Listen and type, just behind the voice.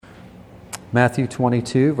Matthew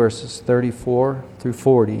 22, verses 34 through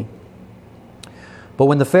 40. But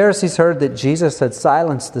when the Pharisees heard that Jesus had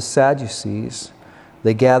silenced the Sadducees,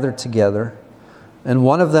 they gathered together, and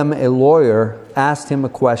one of them, a lawyer, asked him a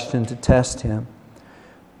question to test him.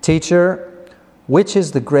 "Teacher, which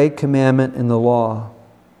is the great commandment in the law?"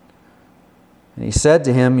 And he said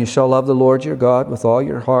to him, "You shall love the Lord your God with all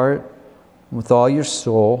your heart, with all your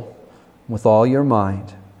soul, with all your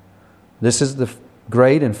mind. This is the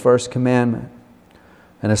great and first commandment.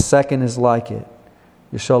 And a second is like it.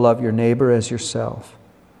 You shall love your neighbor as yourself.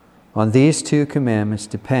 On these two commandments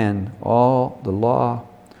depend all the law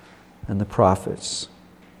and the prophets."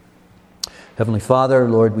 Heavenly Father,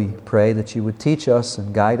 Lord, we pray that you would teach us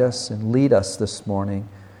and guide us and lead us this morning.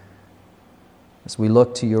 As we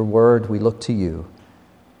look to your word, we look to you.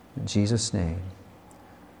 In Jesus' name,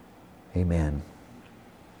 amen.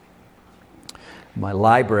 In my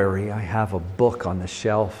library, I have a book on the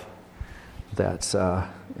shelf that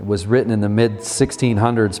was written in the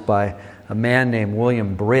mid-1600s by a man named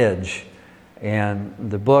William Bridge. And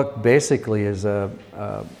the book basically is a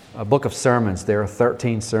book of sermons. There are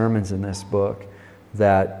 13 sermons in this book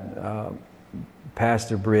that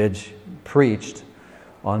Pastor Bridge preached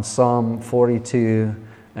on Psalm 42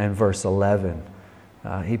 and verse 11.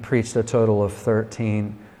 He preached a total of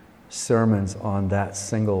 13 sermons on that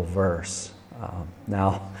single verse.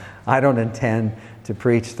 Now, I don't intend to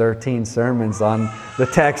preach 13 sermons on the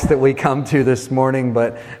text that we come to this morning,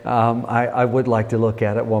 but I would like to look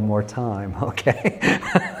at it one more time, okay?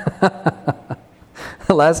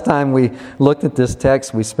 Last time we looked at this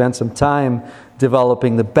text, we spent some time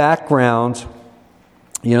developing the background.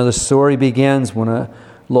 You know, the story begins when a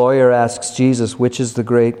lawyer asks Jesus, which is the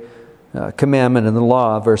great commandment in the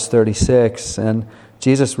law, verse 36. And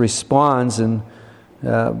Jesus responds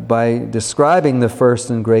by describing the first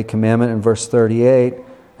and great commandment in verse 38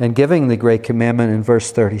 and giving the great commandment in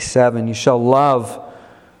verse 37. You shall love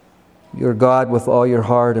your God with all your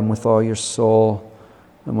heart and with all your soul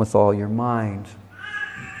and with all your mind.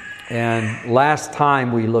 And last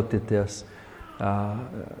time we looked at this,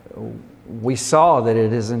 we saw that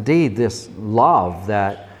it is indeed this love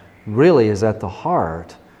that really is at the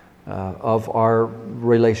heart of our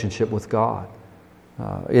relationship with God.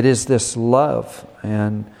 It is this love.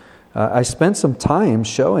 And I spent some time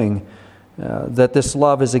showing that this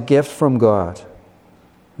love is a gift from God.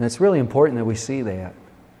 And it's really important that we see that.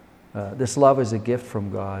 This love is a gift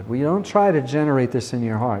from God. We don't try to generate this in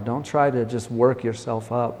your heart. Don't try to just work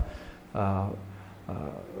yourself up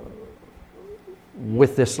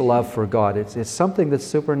with this love for God. It's something that's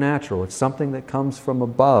supernatural. It's something that comes from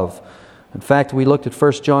above. In fact, we looked at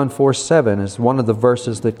 1 John 4:7 as one of the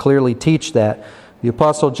verses that clearly teach that. The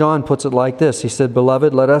Apostle John puts it like this. He said,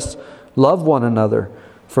 "Beloved, let us love one another,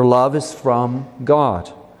 for love is from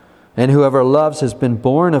God. And whoever loves has been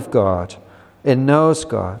born of God and knows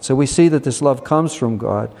God." So we see that this love comes from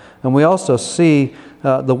God. And we also see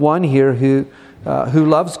the one here who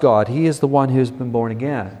loves God. He is the one who's been born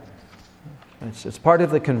again. It's part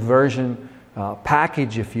of the conversion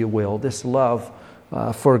package, if you will, this love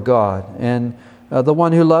for God. And the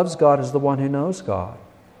one who loves God is the one who knows God.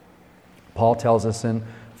 Paul tells us in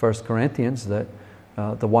 1 Corinthians that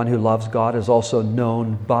the one who loves God is also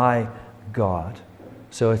known by God.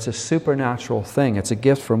 So it's a supernatural thing. It's a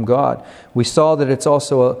gift from God. We saw that it's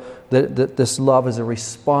also that this love is a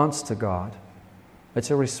response to God.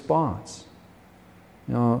 It's a response.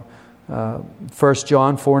 You know, 1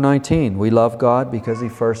 John 4:19, we love God because He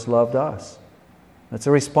first loved us. That's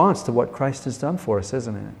a response to what Christ has done for us,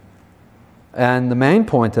 isn't it? And the main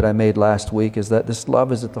point that I made last week is that this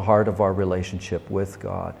love is at the heart of our relationship with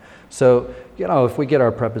God. So, you know, if we get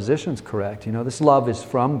our prepositions correct, you know, this love is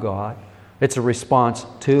from God. It's a response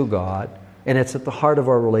to God. And it's at the heart of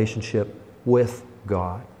our relationship with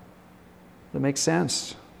God. That makes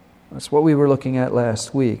sense? That's what we were looking at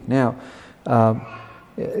last week. Now,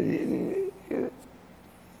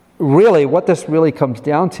 really, what this really comes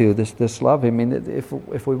down to, this love, I mean,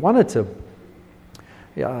 if we wanted to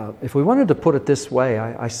put it this way,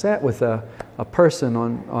 I sat with a person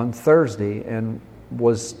on Thursday and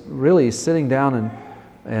was really sitting down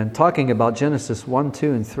and talking about Genesis 1,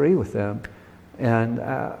 2, and 3 with them. And,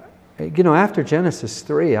 you know, after Genesis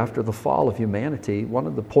 3, after the fall of humanity, one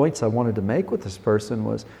of the points I wanted to make with this person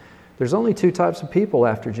was there's only two types of people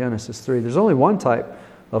after Genesis 3. There's only one type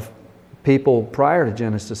of people prior to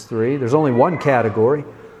Genesis 3. There's only one category.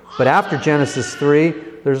 But after Genesis 3,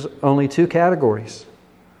 there's only two categories.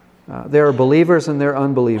 There are believers and there are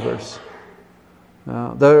unbelievers.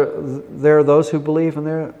 There are those who believe and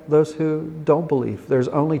there are those who don't believe. There's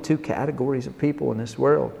only two categories of people in this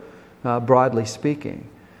world, broadly speaking.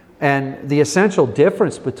 And the essential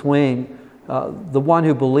difference between the one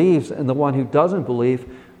who believes and the one who doesn't believe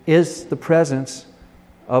is the presence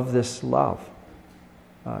of this love.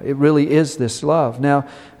 It really is this love. Now,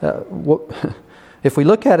 if we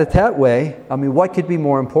look at it that way, I mean, what could be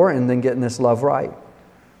more important than getting this love right?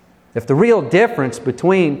 If the real difference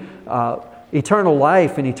between eternal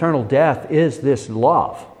life and eternal death is this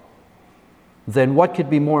love, then what could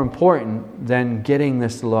be more important than getting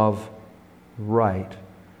this love right?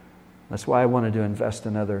 That's why I wanted to invest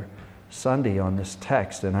another Sunday on this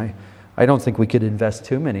text. And I don't think we could invest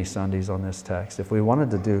too many Sundays on this text. If we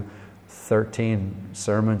wanted to do 13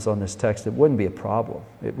 sermons on this text, it wouldn't be a problem.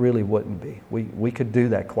 It really wouldn't be. We could do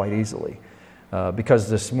that quite easily. Because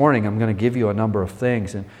this morning I'm going to give you a number of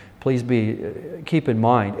things. And please keep in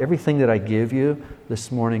mind, everything that I give you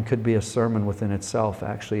this morning could be a sermon within itself,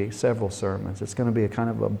 actually several sermons. It's going to be a kind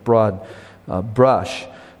of a broad brush.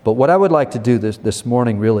 But what I would like to do this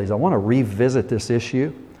morning really is I want to revisit this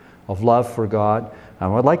issue of love for God.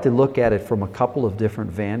 And I'd like to look at it from a couple of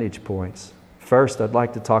different vantage points. First, I'd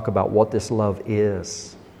like to talk about what this love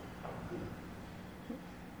is.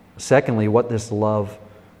 Secondly, what this love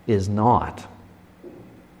is not.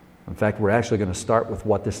 In fact, we're actually going to start with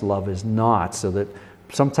what this love is not, so that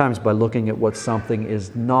sometimes by looking at what something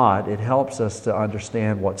is not, it helps us to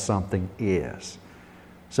understand what something is.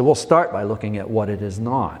 So we'll start by looking at what it is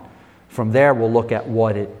not. From there, we'll look at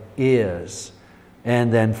what it is.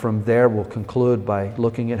 And then from there, we'll conclude by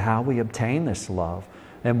looking at how we obtain this love.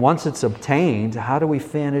 And once it's obtained, how do we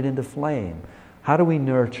fan it into flame? How do we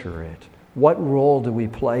nurture it? What role do we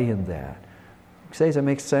play in that? Does that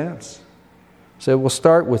make sense? So we'll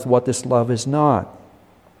start with what this love is not.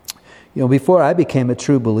 You know, before I became a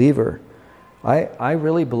true believer, I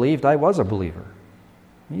really believed I was a believer.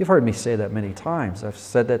 You've heard me say that many times. I've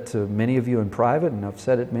said that to many of you in private, and I've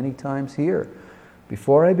said it many times here.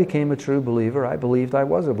 Before I became a true believer, I believed I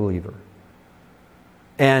was a believer.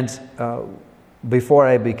 And before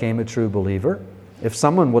I became a true believer, if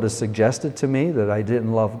someone would have suggested to me that I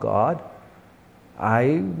didn't love God,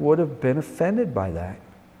 I would have been offended by that.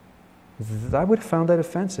 I would have found that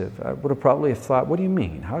offensive. I would have probably thought, what do you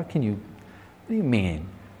mean? What do you mean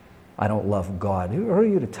I don't love God? Who are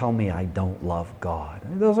you to tell me I don't love God?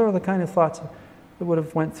 And those are the kind of thoughts that would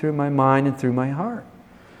have went through my mind and through my heart.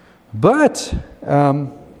 But as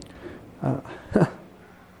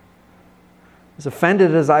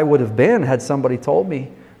offended as I would have been had somebody told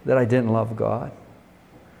me that I didn't love God,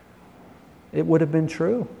 it would have been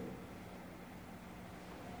true.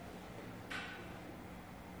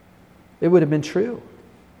 It would have been true.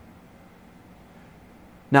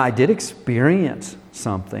 Now, I did experience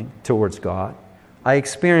something towards God. I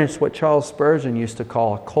experienced what Charles Spurgeon used to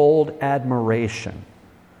call a cold admiration.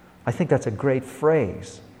 I think that's a great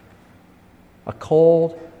phrase. A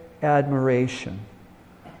cold admiration.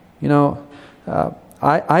 You know,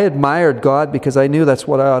 I admired God because I knew that's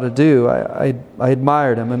what I ought to do. I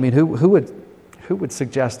admired Him. I mean, who would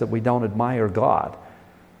suggest that we don't admire God?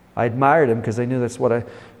 I admired Him because I knew that's what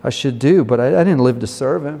I should do, but I didn't live to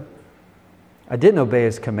serve Him. I didn't obey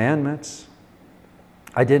His commandments.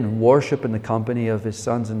 I didn't worship in the company of His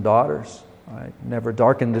sons and daughters. I never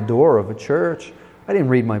darkened the door of a church. I didn't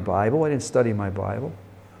read my Bible. I didn't study my Bible.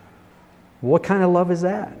 What kind of love is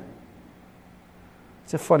that?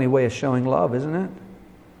 It's a funny way of showing love, isn't it?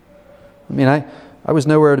 I mean, I was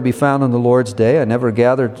nowhere to be found on the Lord's day. I never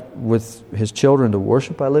gathered with His children to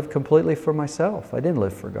worship. I lived completely for myself. I didn't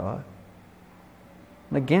live for God.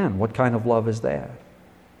 And again, what kind of love is that?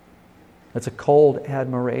 That's a cold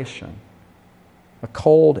admiration. A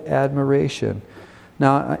cold admiration.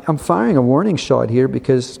 Now, I'm firing a warning shot here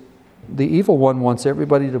because the evil one wants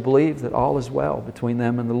everybody to believe that all is well between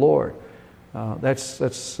them and the Lord. That's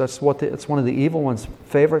one of the evil one's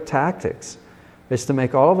favorite tactics. Is to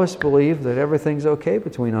make all of us believe that everything's okay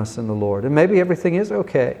between us and the Lord. And maybe everything is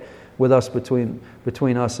okay with us between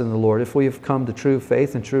us and the Lord. If we have come to true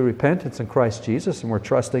faith and true repentance in Christ Jesus and we're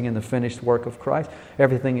trusting in the finished work of Christ,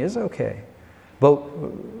 everything is okay. But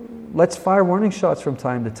let's fire warning shots from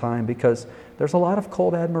time to time because there's a lot of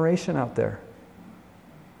cold admiration out there.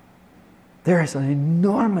 There is an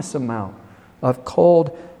enormous amount of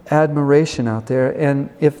cold admiration out there. And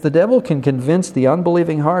if the devil can convince the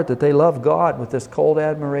unbelieving heart that they love God with this cold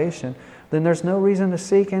admiration, then there's no reason to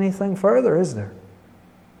seek anything further, is there?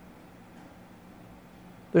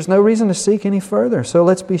 There's no reason to seek any further. So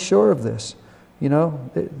let's be sure of this. You know,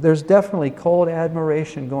 there's definitely cold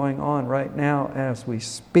admiration going on right now as we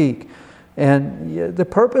speak. And the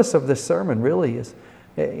purpose of this sermon really is,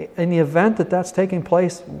 in the event that that's taking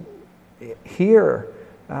place here,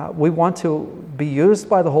 we want to be used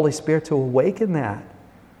by the Holy Spirit to awaken that.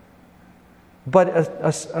 But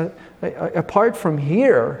apart from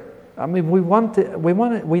here, I mean,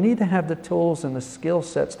 we need to have the tools and the skill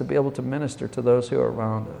sets to be able to minister to those who are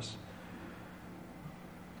around us.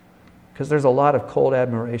 Because there's a lot of cold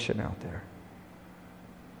admiration out there.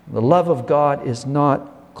 The love of God is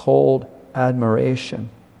not cold admiration.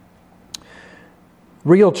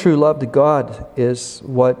 Real true love to God is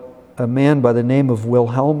what a man by the name of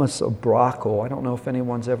Wilhelmus of Brakel, I don't know if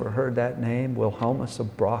anyone's ever heard that name, Wilhelmus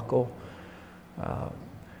of Brakel.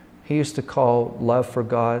 He used to call love for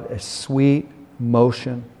God a sweet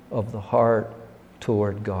motion of the heart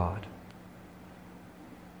toward God.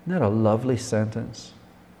 Isn't that a lovely sentence?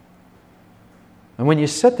 And when you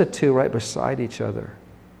set the two right beside each other,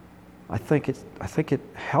 I think it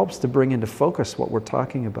helps to bring into focus what we're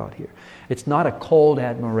talking about here. It's not a cold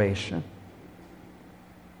admiration,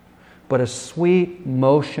 but a sweet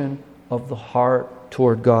motion of the heart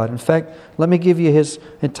toward God. In fact, let me give you his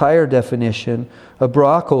entire definition.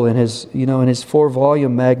 Brakel, in his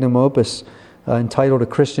 4-volume magnum opus entitled A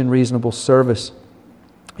Christian Reasonable Service,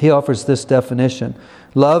 he offers this definition.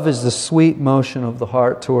 Love is the sweet motion of the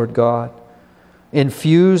heart toward God,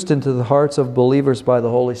 infused into the hearts of believers by the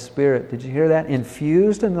Holy Spirit. Did you hear that?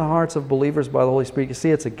 Infused in the hearts of believers by the Holy Spirit. You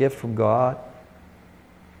see, it's a gift from God.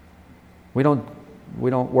 We don't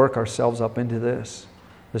work ourselves up into this.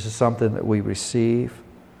 This is something that we receive.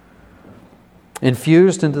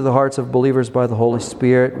 Infused into the hearts of believers by the Holy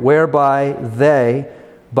Spirit, whereby they,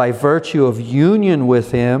 by virtue of union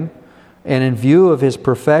with Him and in view of His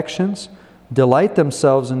perfections, delight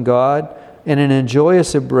themselves in God and in a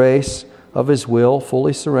joyous embrace of His will,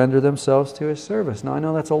 fully surrender themselves to His service. Now, I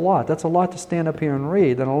know that's a lot. That's a lot to stand up here and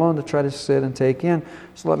read, let alone to try to sit and take in.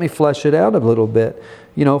 So let me flesh it out a little bit.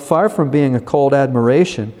 Far from being a cold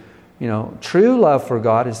admiration, true love for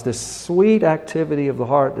God is this sweet activity of the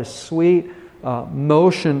heart, this sweet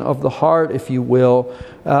motion of the heart, if you will,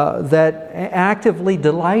 that actively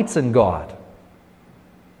delights in God.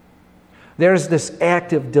 There's this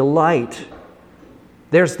active delight.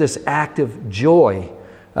 There's this active joy.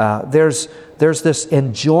 There's this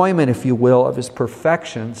enjoyment, if you will, of His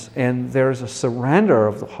perfections, and there's a surrender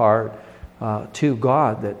of the heart to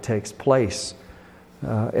God that takes place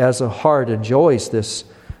as a heart enjoys this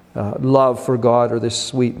love for God, or this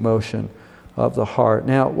sweet motion of the heart.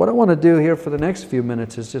 Now, what I want to do here for the next few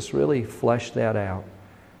minutes is just really flesh that out.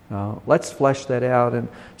 Let's flesh that out. And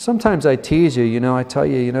sometimes I tease you, I tell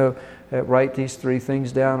you, write these 3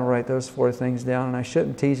 things down or write those 4 things down. And I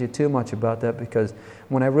shouldn't tease you too much about that, because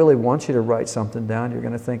when I really want you to write something down, you're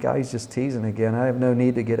going to think, he's just teasing again. I have no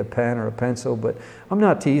need to get a pen or a pencil, but I'm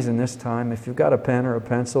not teasing this time. If you've got a pen or a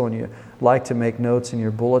pencil and you like to make notes in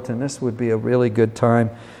your bulletin, this would be a really good time,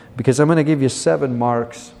 because I'm going to give you 7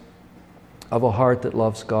 marks of a heart that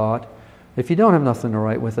loves God. If you don't have nothing to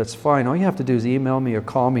write with, that's fine. All you have to do is email me or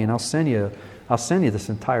call me, and I'll send you this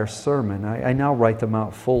entire sermon. I now write them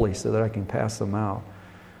out fully so that I can pass them out.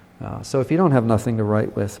 So if you don't have nothing to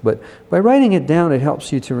write with, but by writing it down, it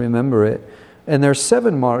helps you to remember it. And there's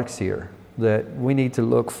 7 marks here that we need to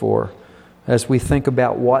look for as we think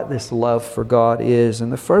about what this love for God is.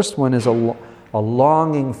 And the first one is a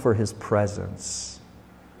longing for His presence.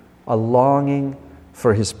 A longing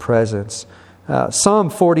for His presence. Psalm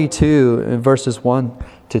 42, in verses 1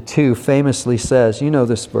 to 2, famously says,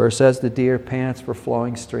 this verse, as the deer pants for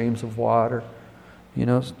flowing streams of water,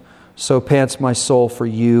 so pants my soul for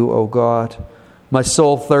you, O God. My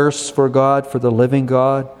soul thirsts for God, for the living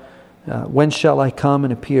God. When shall I come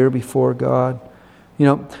and appear before God?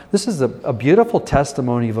 This is a beautiful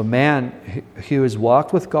testimony of a man who has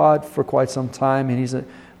walked with God for quite some time, and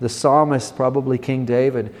the psalmist, probably King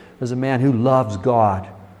David, is a man who loves God.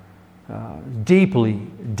 Deeply,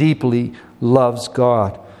 deeply loves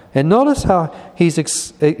God. And notice how he's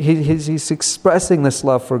expressing this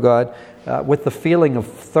love for God with the feeling of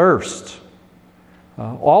thirst.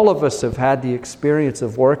 All of us have had the experience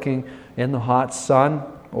of working in the hot sun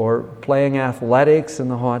or playing athletics in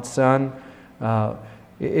the hot sun.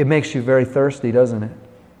 It makes you very thirsty, doesn't it?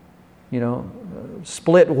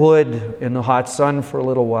 Split wood in the hot sun for a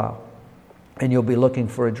little while, and you'll be looking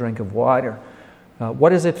for a drink of water. What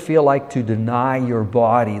does it feel like to deny your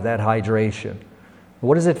body that hydration?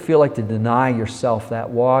 What does it feel like to deny yourself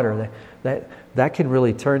that water? That can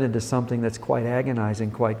really turn into something that's quite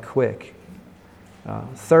agonizing quite quick.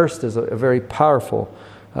 Thirst is a very powerful.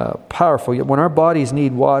 When our bodies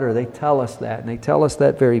need water, they tell us that, and they tell us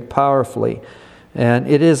that very powerfly. And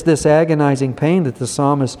it is this agonizing pain that the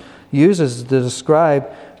psalmist uses to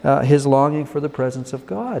describe his longing for the presence of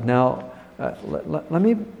God. Now, let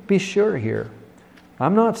me be sure here.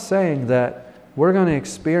 I'm not saying that we're going to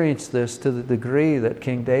experience this to the degree that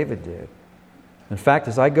King David did. In fact,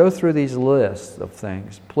 as I go through these lists of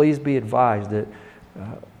things, please be advised that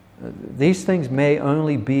these things may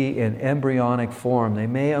only be in embryonic form. They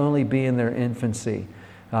may only be in their infancy.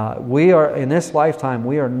 We are, in this lifetime,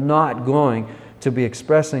 we are not going to be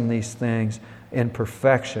expressing these things in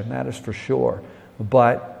perfection, that is for sure.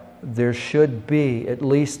 But there should be at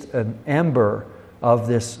least an ember of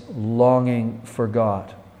this longing for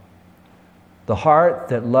God. The heart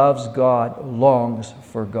that loves God longs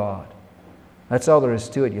for God. That's all there is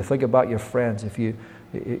to it. You think about your friends. If you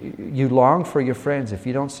long for your friends, if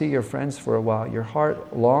you don't see your friends for a while, your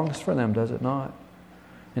heart longs for them, does it not?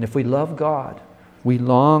 And if we love God, we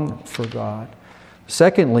long for God.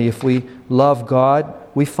 Secondly, if we love God,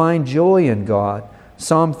 we find joy in God.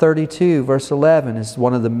 Psalm 32, verse 11 is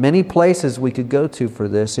one of the many places we could go to for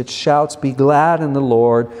this. It shouts, "Be glad in the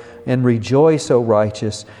Lord, and rejoice, O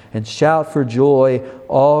righteous, and shout for joy,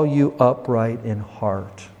 all you upright in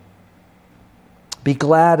heart." Be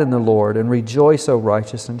glad in the Lord, and rejoice, O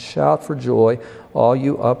righteous, and shout for joy, all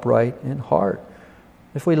you upright in heart.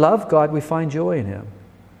 If we love God, we find joy in Him.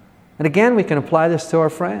 And again, we can apply this to our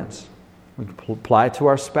friends. We can apply it to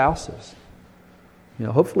our spouses.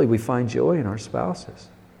 Hopefully we find joy in our spouses.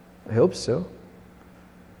 I hope so.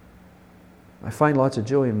 I find lots of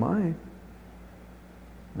joy in mine.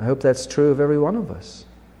 I hope that's true of every one of us.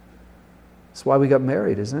 That's why we got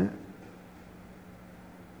married, isn't it?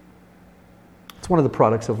 It's one of the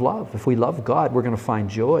products of love. If we love God, we're going to find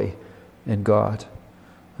joy in God.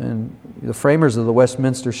 And the framers of the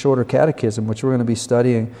Westminster Shorter Catechism, which we're going to be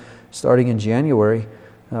studying starting in January,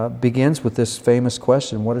 begins with this famous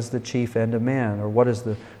question: what is the chief end of man?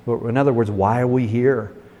 Or in other words, why are we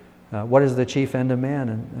here? What is the chief end of man?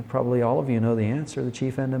 And probably all of you know the answer. The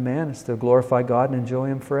chief end of man is to glorify God and enjoy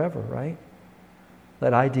Him forever, right?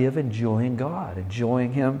 That idea of enjoying God,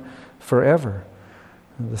 enjoying Him forever.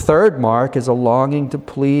 The third mark is a longing to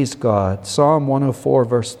please God. Psalm 104,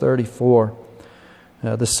 verse 34.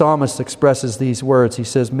 The psalmist expresses these words. He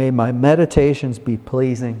says, "May my meditations be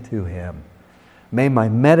pleasing to Him." May my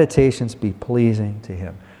meditations be pleasing to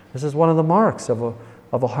Him. This is one of the marks of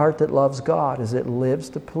a heart that loves God, is it lives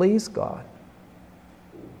to please God.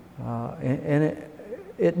 And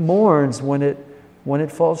it mourns when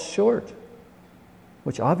it falls short,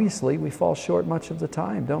 which obviously we fall short much of the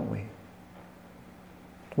time, don't we?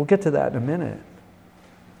 We'll get to that in a minute.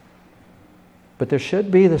 But there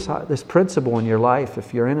should be this principle in your life.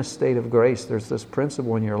 If you're in a state of grace, there's this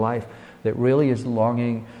principle in your life that really is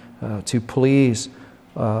longing to please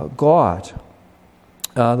God.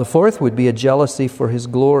 The fourth would be a jealousy for His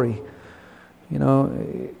glory.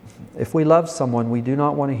 If we love someone, we do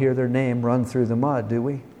not want to hear their name run through the mud, do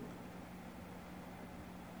we?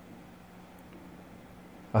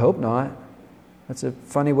 I hope not. That's a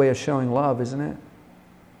funny way of showing love, isn't it?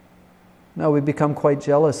 No, we become quite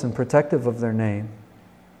jealous and protective of their name.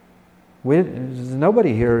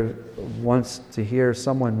 Nobody here wants to hear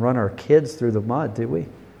someone run our kids through the mud, do we?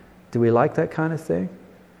 Do we like that kind of thing?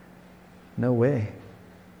 No way.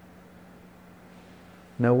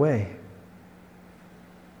 No way.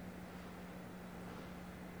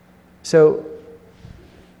 So,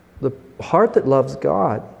 the heart that loves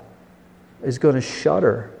God is going to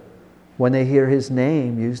shudder when they hear His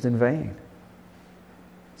name used in vain.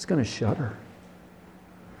 It's going to shudder.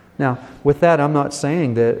 Now, with that, I'm not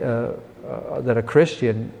saying that a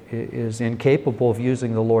Christian is incapable of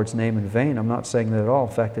using the Lord's name in vain. I'm not saying that at all.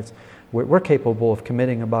 In fact, we're capable of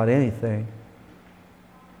committing about anything.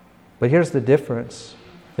 But here's the difference.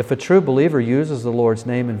 If a true believer uses the Lord's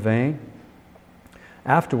name in vain,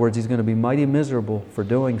 afterwards he's going to be mighty miserable for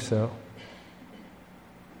doing so.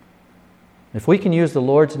 If we can use the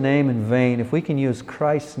Lord's name in vain, if we can use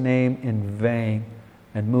Christ's name in vain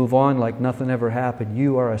and move on like nothing ever happened,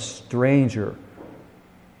 you are a stranger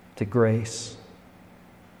to grace.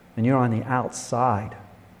 And you're on the outside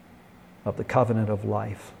of the covenant of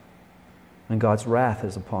life. And God's wrath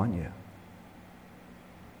is upon you.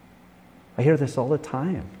 I hear this all the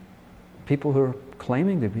time. People who are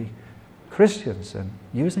claiming to be Christians and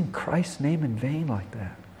using Christ's name in vain like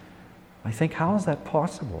that. I think, how is that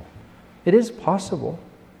possible? It is possible.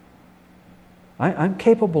 I'm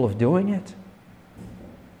capable of doing it.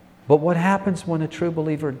 But what happens when a true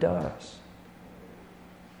believer does?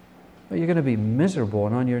 Well, you're going to be miserable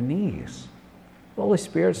and on your knees. The Holy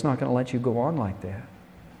Spirit's not going to let you go on like that.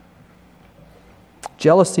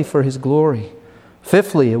 Jealousy for His glory.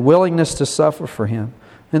 Fifthly, a willingness to suffer for Him.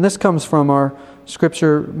 And this comes from our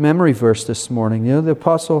scripture memory verse this morning. The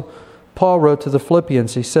Apostle Paul wrote to the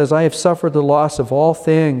Philippians, he says, "I have suffered the loss of all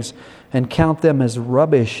things and count them as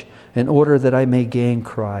rubbish in order that I may gain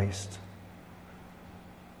Christ."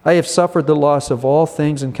 I have suffered the loss of all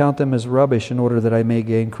things and count them as rubbish in order that I may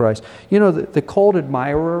gain Christ. You know, the cold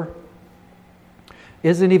admirer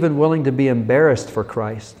isn't even willing to be embarrassed for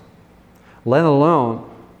Christ, let alone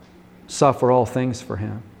suffer all things for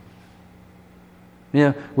Him. You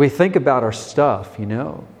know, we think about our stuff, you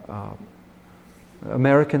know.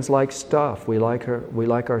 Americans like stuff. We like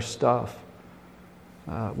our stuff.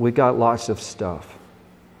 We got lots of stuff.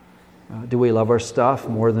 Do we love our stuff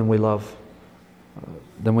more than we love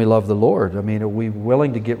the Lord? I mean, are we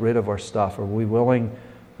willing to get rid of our stuff? Are we willing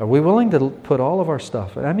to put all of our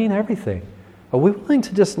stuff? I mean, everything. Are we willing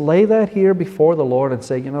to just lay that here before the Lord and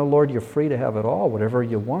say, you know, Lord, you're free to have it all, whatever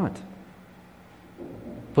you want?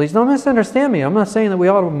 Please don't misunderstand me. I'm not saying that we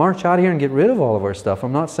ought to march out here and get rid of all of our stuff.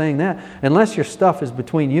 I'm not saying that. Unless your stuff is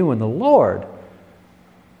between you and the Lord.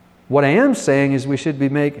 What I am saying is we should be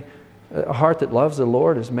making a heart that loves the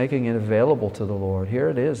Lord is making it available to the Lord. Here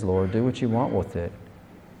it is, Lord. Do what you want with it.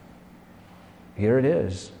 Here it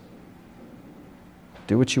is.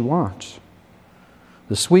 Do what you want.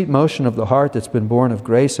 The sweet motion of the heart that's been born of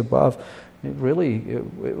grace above, it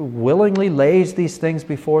willingly lays these things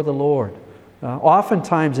before the Lord.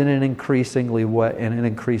 Oftentimes in an increasing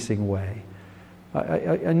way.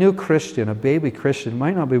 A new Christian, a baby Christian,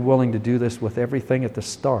 might not be willing to do this with everything at the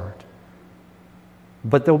start.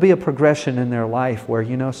 But there'll be a progression in their life where,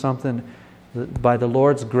 you know something, by the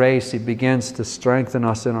Lord's grace, He begins to strengthen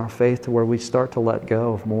us in our faith to where we start to let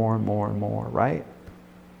go of more and more and more, right?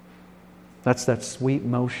 That's that sweet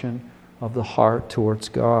motion of the heart towards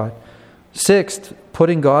God. Sixth,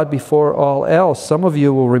 putting God before all else. Some of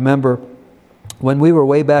you will remember when we were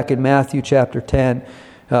way back in Matthew chapter 10,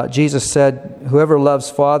 Jesus said, whoever loves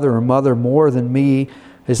father or mother more than me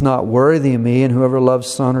is not worthy of me, and whoever loves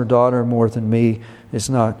son or daughter more than me is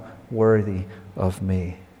not worthy of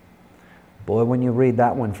me. Boy, when you read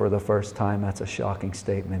that one for the first time, that's a shocking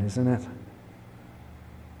statement, isn't it?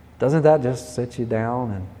 Doesn't that just sit you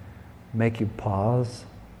down and make you pause?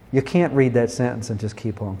 You can't read that sentence and just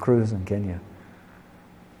keep on cruising, can you?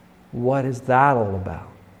 What is that all about?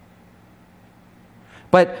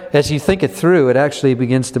 But as you think it through, it actually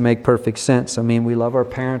begins to make perfect sense. I mean, we love our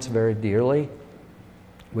parents very dearly.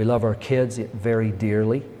 We love our kids very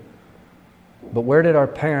dearly. But where did our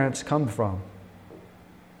parents come from?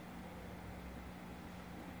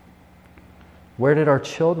 Where did our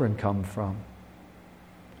children come from?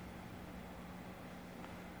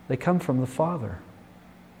 They come from the Father.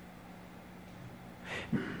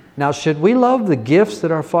 Now, should we love the gifts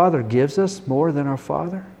that our Father gives us more than our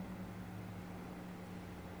Father?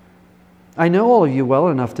 I know all of you well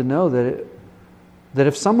enough to know that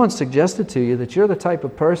if someone suggested to you that you're the type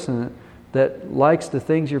of person that likes the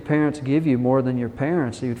things your parents give you more than your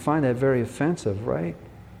parents, you'd find that very offensive, right?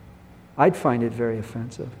 I'd find it very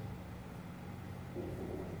offensive.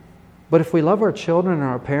 But if we love our children and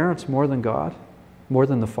our parents more than God, more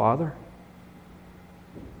than the Father,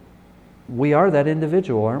 we are that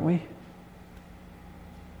individual, aren't we?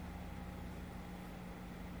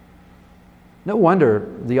 No wonder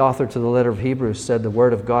the author to the letter of Hebrews said the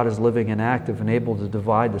Word of God is living and active and able to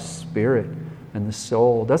divide the spirit and the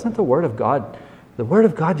soul. Doesn't the Word of God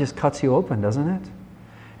just cuts you open, doesn't it?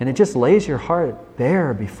 And it just lays your heart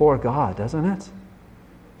bare before God, doesn't it?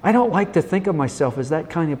 I don't like to think of myself as that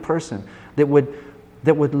kind of person that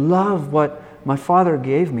would love what my Father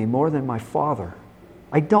gave me more than my Father.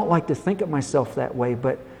 I don't like to think of myself that way,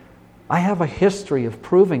 but I have a history of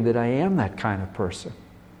proving that I am that kind of person.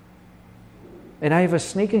 And I have a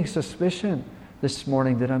sneaking suspicion this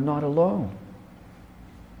morning that I'm not alone.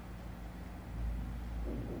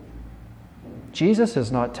 Jesus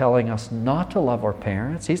is not telling us not to love our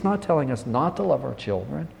parents. He's not telling us not to love our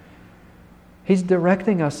children. He's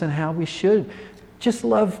directing us in how we should. Just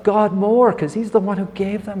love God more because He's the one who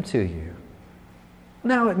gave them to you.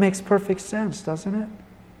 Now it makes perfect sense, doesn't it?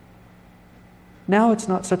 Now it's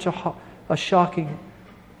not such a shocking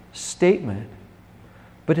statement.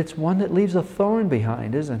 But it's one that leaves a thorn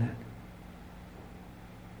behind, isn't it?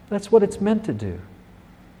 That's what it's meant to do.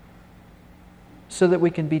 So that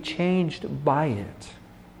we can be changed by it.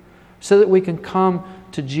 So that we can come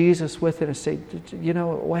to Jesus with it and say, you know,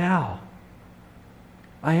 wow,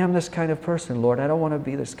 I am this kind of person, Lord. I don't want to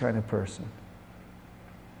be this kind of person.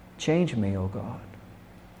 Change me, oh God.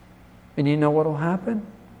 And you know what will happen?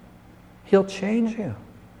 He'll change you.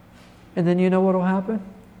 And then you know what will happen?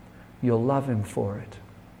 You'll love Him for it.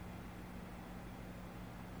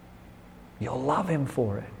 You'll love Him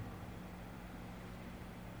for it.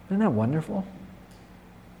 Isn't that wonderful?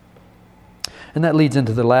 And that leads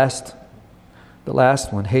into the last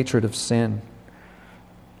one, hatred of sin.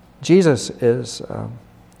 Jesus is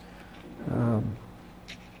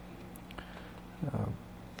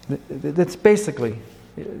That's basically,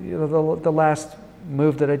 the last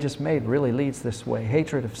move that I just made really leads this way.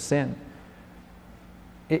 Hatred of sin.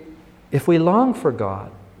 If we long for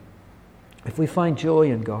God, if we find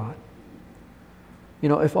joy in God,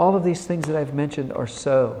 if all of these things that I've mentioned are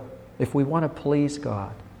so, if we want to please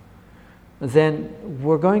God, then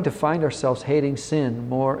we're going to find ourselves hating sin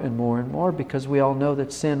more and more and more, because we all know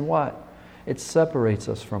that sin, what? It separates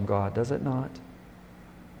us from God, does it not?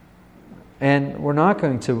 And we're not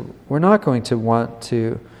going to want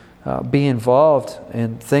to be involved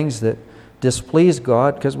in things that displease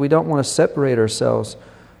God, because we don't want to separate ourselves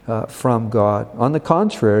from God. On the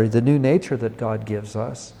contrary, the new nature that God gives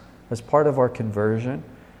us as part of our conversion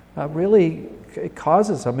really it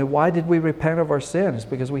causes. Why did we repent of our sin? It's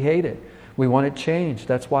because we hate it. We want it changed.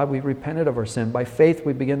 That's why we repented of our sin. By faith,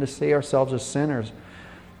 we begin to see ourselves as sinners.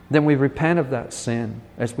 Then we repent of that sin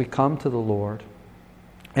as we come to the Lord.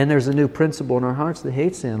 And there's a new principle in our hearts that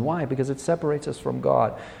hate sin. Why? Because it separates us from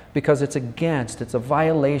God. Because it's a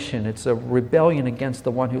violation, it's a rebellion against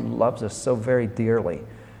the one who loves us so very dearly.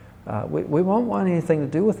 We won't want anything to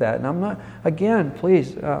do with that. And I'm not, again,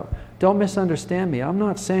 please, don't misunderstand me. I'm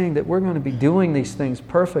not saying that we're going to be doing these things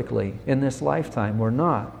perfectly in this lifetime. We're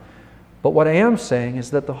not. But what I am saying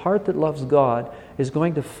is that the heart that loves God is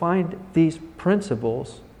going to find these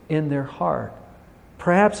principles in their heart.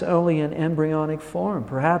 Perhaps only in embryonic form.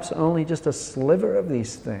 Perhaps only just a sliver of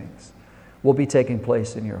these things will be taking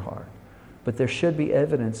place in your heart. But there should be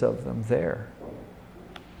evidence of them there.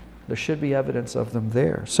 There should be evidence of them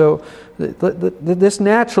there. So this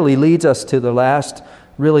naturally leads us to the last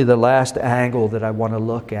angle that I want to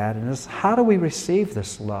look at, and is how do we receive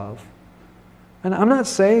this love? And I'm not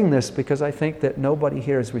saying this because I think that nobody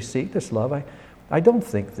here has received this love. I don't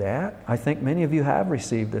think that. I think many of you have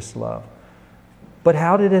received this love. But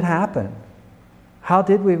how did it happen? How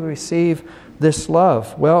did we receive this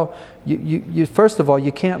love? Well, you first of all,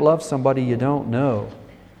 you can't love somebody you don't know.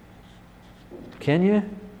 Can you?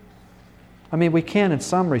 We can in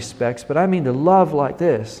some respects, but to love like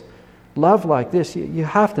this, you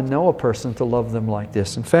have to know a person to love them like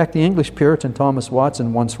this. In fact, the English Puritan Thomas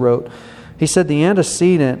Watson once wrote, he said, the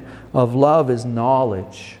antecedent of love is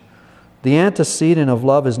knowledge. The antecedent of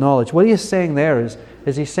love is knowledge. What he is saying there is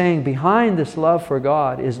he's saying behind this love for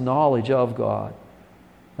God is knowledge of God.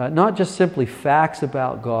 Not just simply facts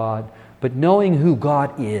about God, but knowing who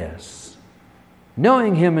God is.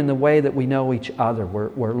 Knowing Him in the way that we know each other.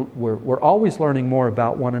 We're always learning more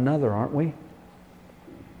about one another, aren't we?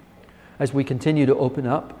 As we continue to open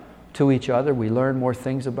up to each other, we learn more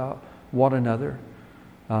things about one another.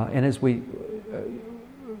 And as we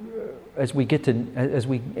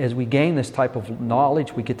gain this type of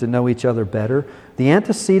knowledge, we get to know each other better. The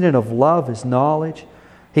antecedent of love is knowledge.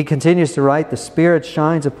 He continues to write, the Spirit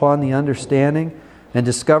shines upon the understanding and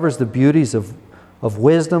discovers the beauties of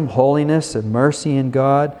wisdom, holiness, and mercy in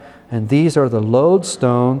God. And these are the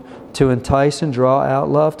lodestone to entice and draw out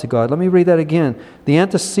love to God. Let me read that again. The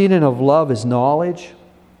antecedent of love is knowledge.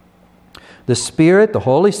 The Spirit, the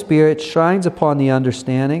Holy Spirit, shines upon the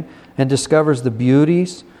understanding and discovers the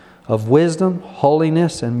beauties of wisdom,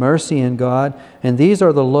 holiness, and mercy in God. And these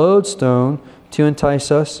are the lodestone to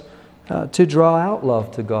entice us to draw out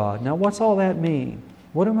love to God. Now, what's all that mean?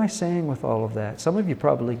 What am I saying with all of that? Some of you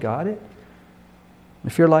probably got it.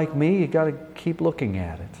 If you're like me, you've got to keep looking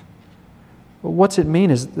at it. Well, what's it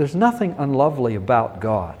mean is there's nothing unlovely about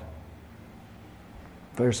God,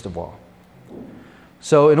 first of all.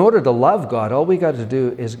 So in order to love God, all we got to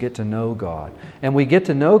do is get to know God. And we get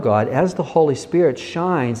to know God as the Holy Spirit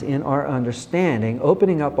shines in our understanding,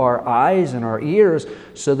 opening up our eyes and our ears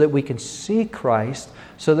so that we can see Christ,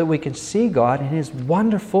 so that we can see God in His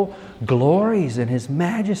wonderful glories and His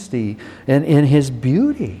majesty and in His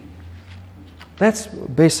beauty. That's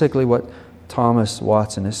basically what Thomas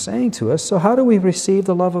Watson is saying to us. So how do we receive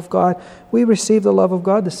the love of God? We receive the love of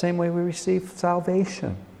God the same way we receive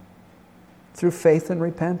salvation. Through faith and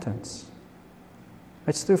repentance.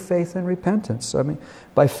 It's through faith and repentance.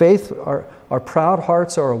 By faith, our proud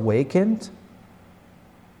hearts are awakened.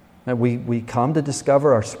 And we come to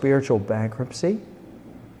discover our spiritual bankruptcy.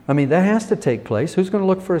 That has to take place. Who's going to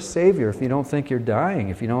look for a Savior if you don't think you're dying,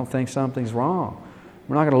 if you don't think something's wrong?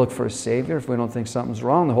 We're not going to look for a Savior if we don't think something's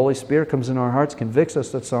wrong. The Holy Spirit comes in our hearts, convicts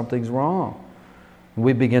us that something's wrong. And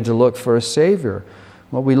we begin to look for a Savior.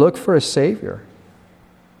 Well, we look for a Savior.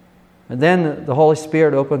 And then the Holy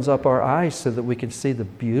Spirit opens up our eyes so that we can see the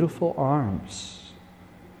beautiful arms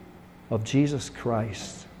of Jesus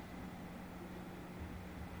Christ.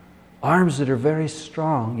 Arms that are very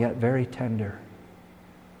strong yet very tender.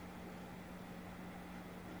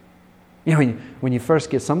 When you first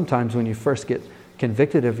get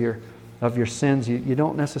convicted of your sins, you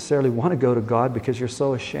don't necessarily want to go to God because you're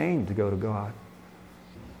so ashamed to go to God.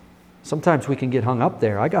 Sometimes we can get hung up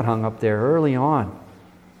there. I got hung up there early on.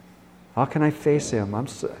 How can I face Him?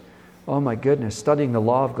 Oh my goodness, studying the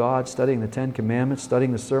law of God, studying the Ten Commandments,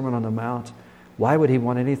 studying the Sermon on the Mount. Why would He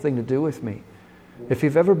want anything to do with me? If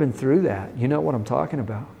you've ever been through that, you know what I'm talking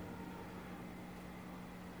about.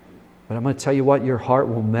 But I'm going to tell you what, your heart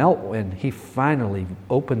will melt when He finally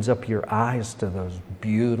opens up your eyes to those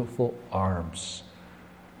beautiful arms.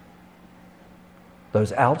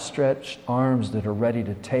 Those outstretched arms that are ready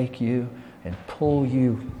to take you and pull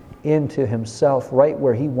you into Himself right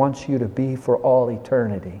where He wants you to be for all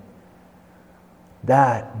eternity.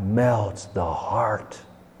 That melts the heart.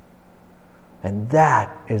 And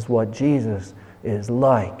that is what Jesus is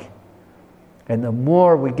like. And the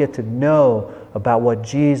more we get to know about what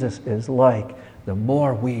Jesus is like, the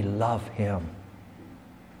more we love Him.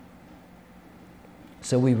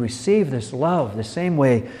 So we receive this love the same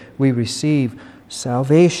way we receive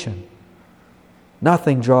salvation.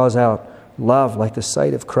 Nothing draws out love like the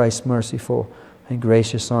sight of Christ's merciful and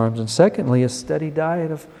gracious arms. And secondly, a steady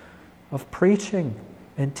diet of preaching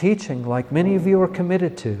and teaching like many of you are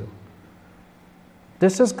committed to.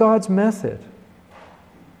 This is God's method.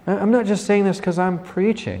 I'm not just saying this because I'm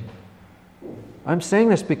preaching. I'm saying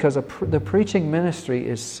this because the preaching ministry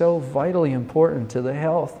is so vitally important to the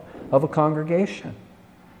health of a congregation.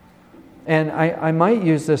 And I might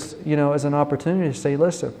use this, as an opportunity to say,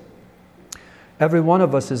 listen, every one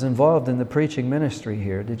of us is involved in the preaching ministry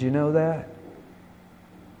here. Did you know that?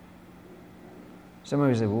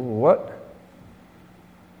 Somebody would say, what?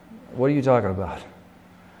 What are you talking about?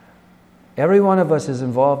 Every one of us is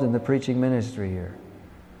involved in the preaching ministry here.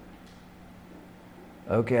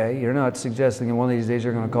 Okay, you're not suggesting that one of these days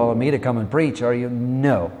you're going to call on me to come and preach, are you?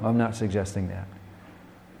 No, I'm not suggesting that.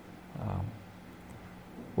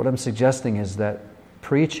 What I'm suggesting is that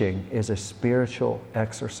preaching is a spiritual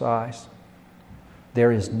exercise.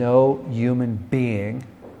 There is no human being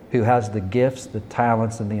who has the gifts, the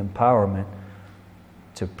talents, and the empowerment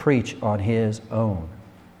to preach on his own.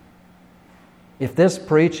 If this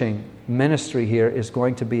preaching ministry here is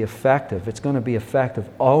going to be effective, it's going to be effective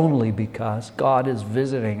only because God is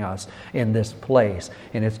visiting us in this place.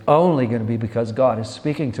 And it's only going to be because God is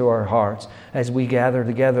speaking to our hearts as we gather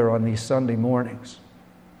together on these Sunday mornings.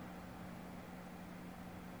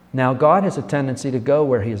 Now, God has a tendency to go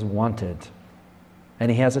where He is wanted.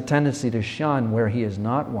 And He has a tendency to shun where He is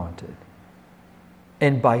not wanted.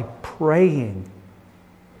 And by praying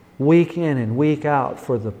week in and week out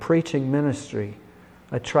for the preaching ministry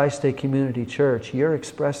at Tri-State Community Church, you're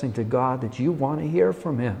expressing to God that you want to hear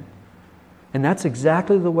from Him. And that's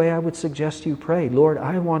exactly the way I would suggest you pray. Lord,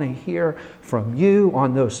 I want to hear from You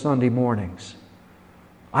on those Sunday mornings.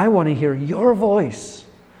 I want to hear Your voice.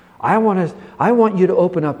 I want You to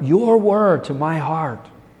open up Your Word to my heart.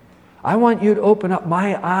 I want You to open up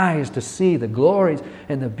my eyes to see the glories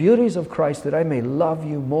and the beauties of Christ, that I may love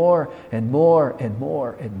You more and more and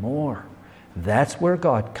more and more. That's where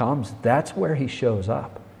God comes. That's where He shows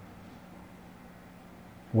up.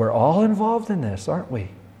 We're all involved in this, aren't we?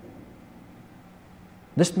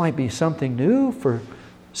 This might be something new for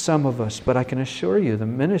some of us, but I can assure you the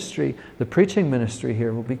ministry, the preaching ministry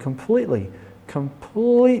here will be completely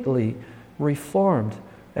reformed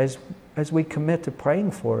as we commit to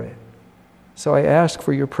praying for it. So I ask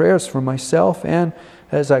for your prayers for myself and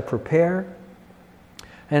as I prepare.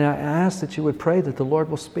 And I ask that you would pray that the Lord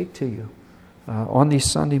will speak to you on these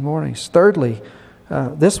Sunday mornings. Thirdly,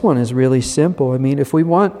 this one is really simple. I mean, if we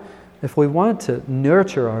want to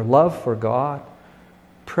nurture our love for God,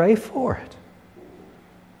 pray for it.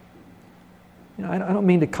 I don't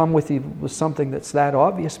mean to come with you with something that's that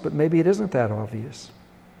obvious, but maybe it isn't that obvious.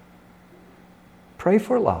 Pray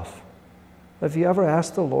for love. Have you ever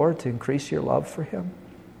asked the Lord to increase your love for Him?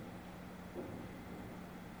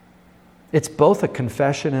 It's both a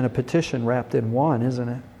confession and a petition wrapped in one, isn't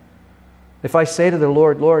it? If I say to the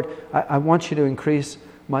Lord, Lord, I want You to increase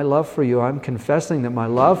my love for You, I'm confessing that my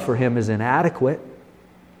love for Him is inadequate.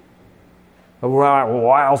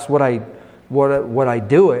 Why else would I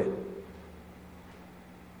do it?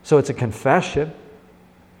 So it's a confession,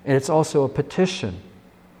 and it's also a petition.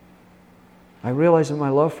 I realize that my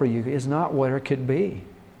love for You is not what it could be.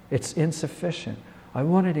 It's insufficient. I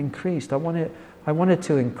want it increased. I want it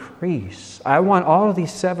to increase. I want all of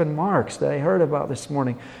these 7 marks that I heard about this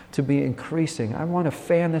morning to be increasing. I want to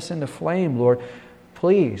fan this into flame, Lord.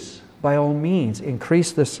 Please, by all means,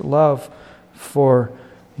 increase this love for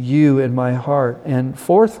You in my heart. And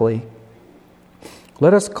fourthly,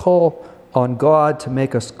 let us call on God to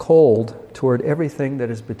make us cold toward everything that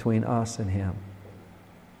is between us and Him.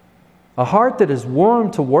 A heart that is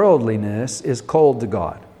warm to worldliness is cold to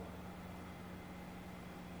God.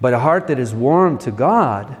 But a heart that is warm to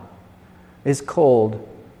God is cold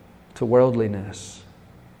to worldliness.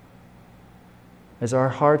 As our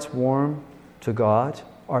hearts warm to God,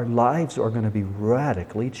 our lives are going to be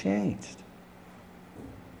radically changed.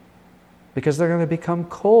 Because they're going to become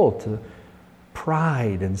cold to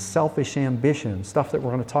pride and selfish ambition, stuff that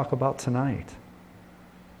we're going to talk about tonight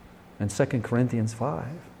in 2 Corinthians 5.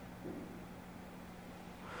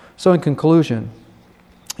 So in conclusion,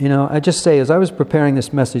 I just say, as I was preparing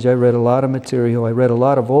this message, I read a lot of material. I read a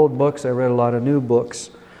lot of old books. I read a lot of new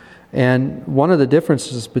books. And one of the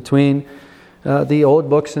differences between the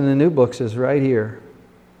old books and the new books is right here.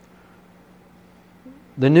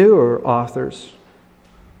 The newer authors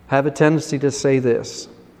have a tendency to say this: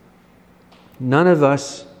 none of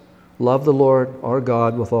us love the Lord our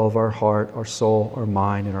God with all of our heart, our soul, our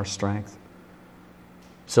mind, and our strength.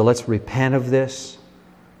 So let's repent of this.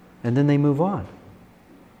 And then they move on.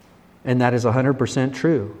 And that is 100%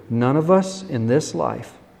 true. None of us in this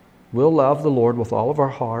life will love the Lord with all of our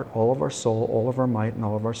heart, all of our soul, all of our might, and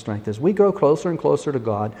all of our strength. As we grow closer and closer to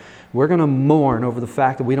God, we're going to mourn over the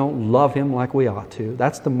fact that we don't love Him like we ought to.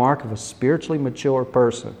 That's the mark of a spiritually mature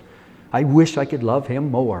person. I wish I could love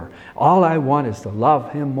Him more. All I want is to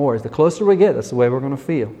love Him more. As the closer we get, that's the way we're going to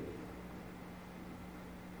feel.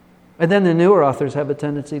 And then the newer authors have a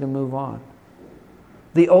tendency to move on.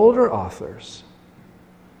 The older authors,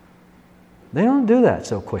 they don't do that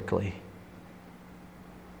so quickly.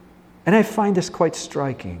 And I find this quite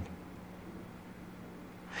striking.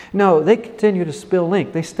 No, they continue to spill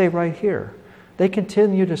ink. They stay right here. They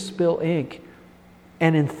continue to spill ink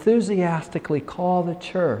and enthusiastically call the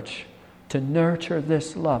church to nurture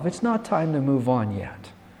this love. It's not time to move on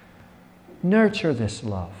yet. Nurture this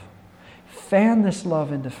love. Fan this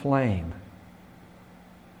love into flame.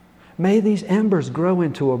 May these embers grow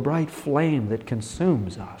into a bright flame that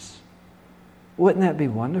consumes us. Wouldn't that be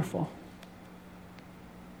wonderful?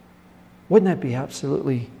 Wouldn't that be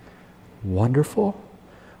absolutely wonderful?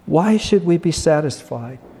 Why should we be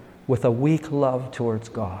satisfied with a weak love towards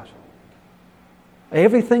God?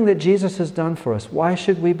 Everything that Jesus has done for us, why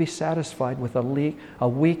should we be satisfied with a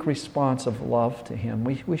weak response of love to Him?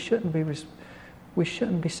 We shouldn't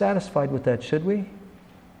be satisfied with that, should we?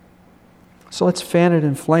 So let's fan it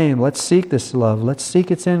in flame. Let's seek this love. Let's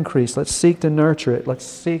seek its increase. Let's seek to nurture it. Let's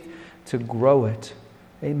seek to grow it.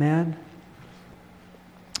 Amen.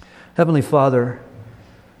 Heavenly Father,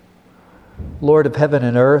 Lord of heaven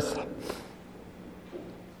and earth,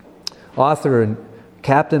 author and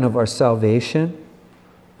captain of our salvation,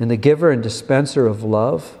 and the giver and dispenser of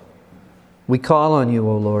love, we call on You,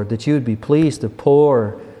 O Lord, that You would be pleased to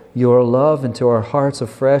pour Your love into our hearts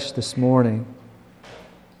afresh this morning.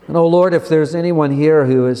 And, O Lord, if there's anyone here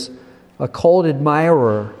who is a cold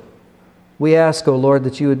admirer, we ask, O Lord,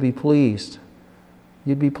 that You would be pleased.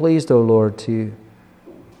 You'd be pleased, O Lord, to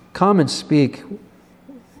come and speak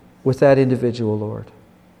with that individual, Lord.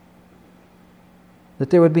 That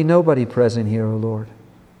there would be nobody present here, O Lord,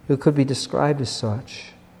 who could be described as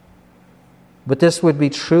such. But this would be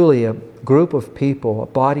truly a group of people, a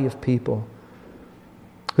body of people,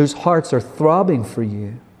 whose hearts are throbbing for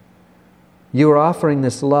You. You are offering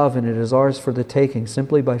this love, and it is ours for the taking,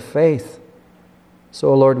 simply by faith. So,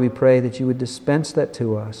 O Lord, we pray that You would dispense that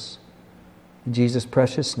to us. In Jesus'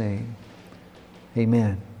 precious name,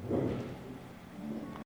 amen.